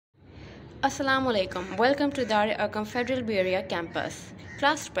Assalamu alaikum. Welcome to Darul Federal Berea campus.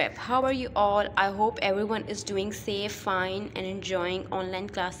 Class prep, how are you all? I hope everyone is doing safe, fine and enjoying online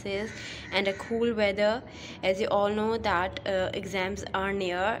classes and a cool weather. As you all know that exams are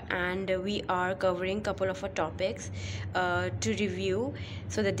near and we are covering couple of topics to review.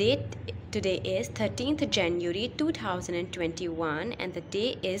 So the date today is 13th January 2021 and the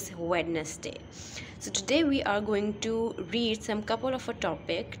day is Wednesday. So today we are going to read some couple of a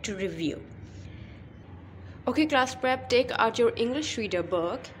topic to review. Okay, class prep, take out your English reader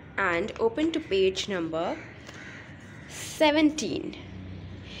book and open to page number 17.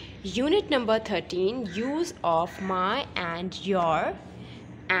 Unit number 13, use of my and your,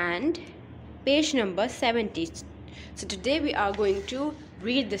 and page number 70. So today we are going to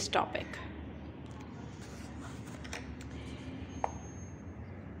read this topic.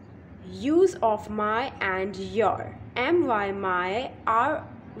 Use of my and your. My, my,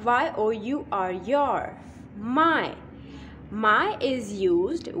 your. My is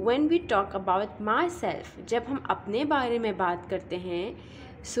used when we talk about myself. जब हम अपने बारे में बात करते हैं,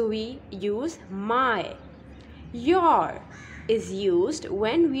 so we use my. Your is used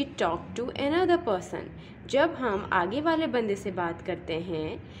when we talk to another person. जब हम आगे वाले बंदे से बात करते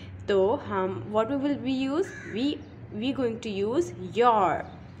हैं, तो हम what we will be use? We going to use your.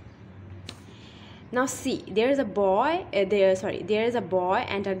 Now see, there is a boy and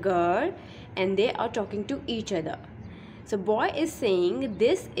a girl and they are talking to each other. So boy is saying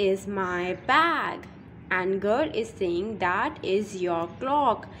this is my bag and girl is saying that is your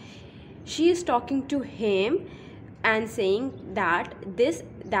clock. She is talking to him and saying that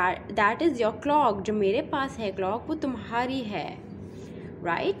that is your clock. जो मेरे पास है clock वो तुम्हारी है,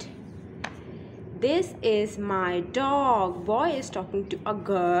 right? This is my dog. Boy is talking to a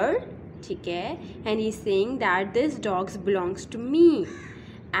girl, ठीक है, and he's saying that this dog belongs to me.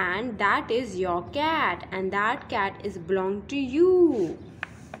 And that is your cat and that cat is belong to you.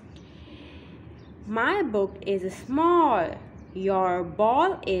 My book is small, your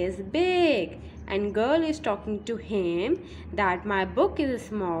ball is big, and girl is talking to him that my book is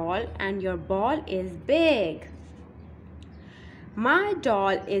small and your ball is big. My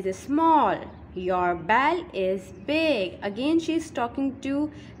doll is small, your ball is big. Again she is talking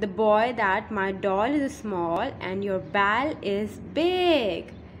to the boy that my doll is small and your ball is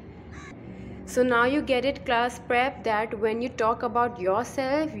big. So now you get it, class prep, that when you talk about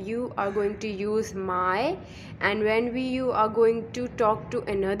yourself you are going to use my, and when you are going to talk to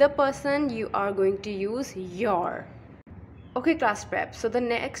another person you are going to use your. Okay, class prep, so the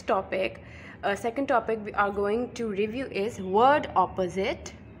next topic, second topic we are going to review is word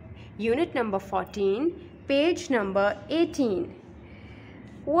opposite, unit number 14, page number 18.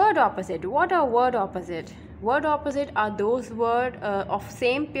 Word opposite. What are word opposite? Word opposite are those words of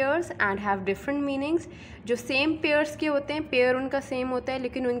same pairs and have different meanings. जो same pairs के होते हैं, pair उनका same होता है,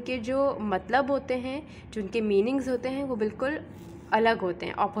 लेकिन उनके जो मतलब होते हैं, जो उनके meanings होते हैं, वो बिल्कुल अलग होते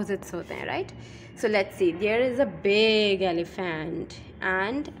हैं, opposites होते हैं, right? So let's see. There is a big elephant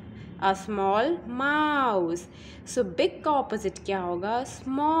and a small mouse. So big का opposite क्या होगा?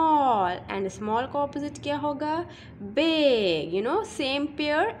 Small. And small का opposite क्या होगा? Big. You know, same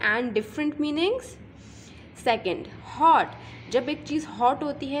pair and different meanings. Second, hot. जब एक चीज़ hot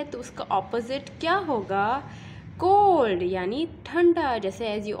होती है तो उसका opposite क्या होगा? Cold, यानी ठंडा. जैसे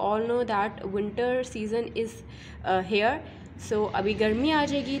as you all know that winter season is here. So अभी गर्मी आ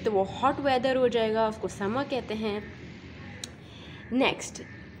जाएगी तो वो hot weather हो जाएगा, उसको summer कहते हैं. Next,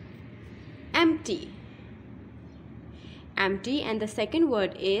 empty. Empty and the second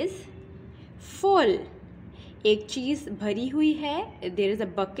word is full. एक चीज़ भरी हुई है, there is a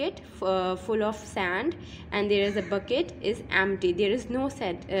bucket full of sand and there is a bucket is empty, there is no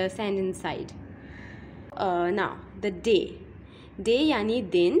sand inside. Now the day. Day यानी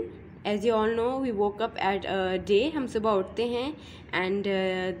दिन. As you all know we woke up at day, हम सुबह उठते हैं, and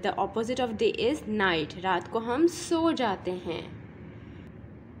the opposite of day is night. रात को हम सो जाते हैं.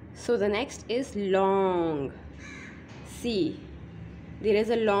 So the next is long. See, there is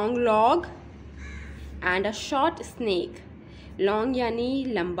a long log and a short snake. Long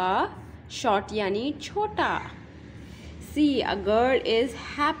यानी लंबा, short यानी छोटा. See, a girl is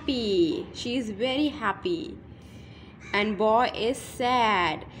happy. She is very happy. And boy is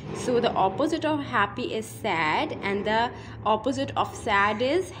sad. So the opposite of happy is sad and the opposite of sad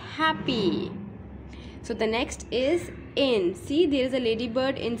is happy. So the next is in. See, there is a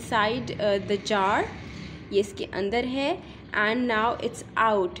ladybird inside the jar. ये इसके अंदर है. And now it's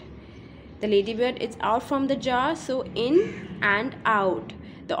out. The ladybird is out from the jar, so in and out.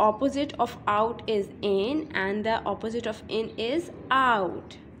 The opposite of out is in and the opposite of in is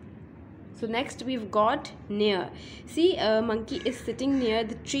out. So next we've got near. See, a monkey is sitting near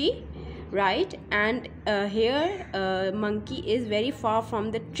the tree, right? And here monkey is very far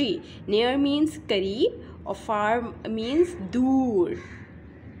from the tree. Near means kareeb or far means dur.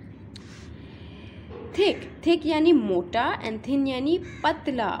 Thick yani mota and thin yani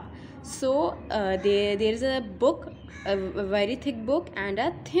patla. So there's a book, a very thick book and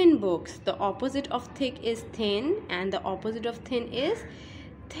a thin book. The opposite of thick is thin and the opposite of thin is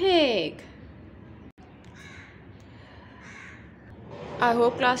thick. I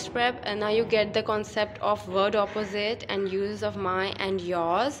hope class prep and now you get the concept of word opposite and uses of my and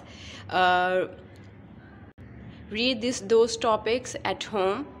yours. Read those topics at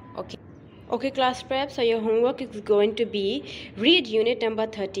home. Okay class prep, so your homework is going to be read unit number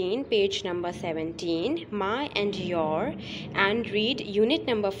 13 page number 17 my and your, and read unit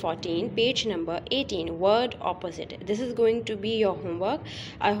number 14 page number 18 word opposite. This is going to be your homework.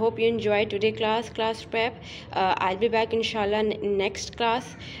 I hope you enjoyed today class prep. I'll be back inshallah next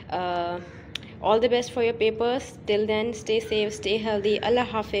class. All the best for your papers. Till then, stay safe, stay healthy. Allah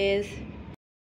Hafiz.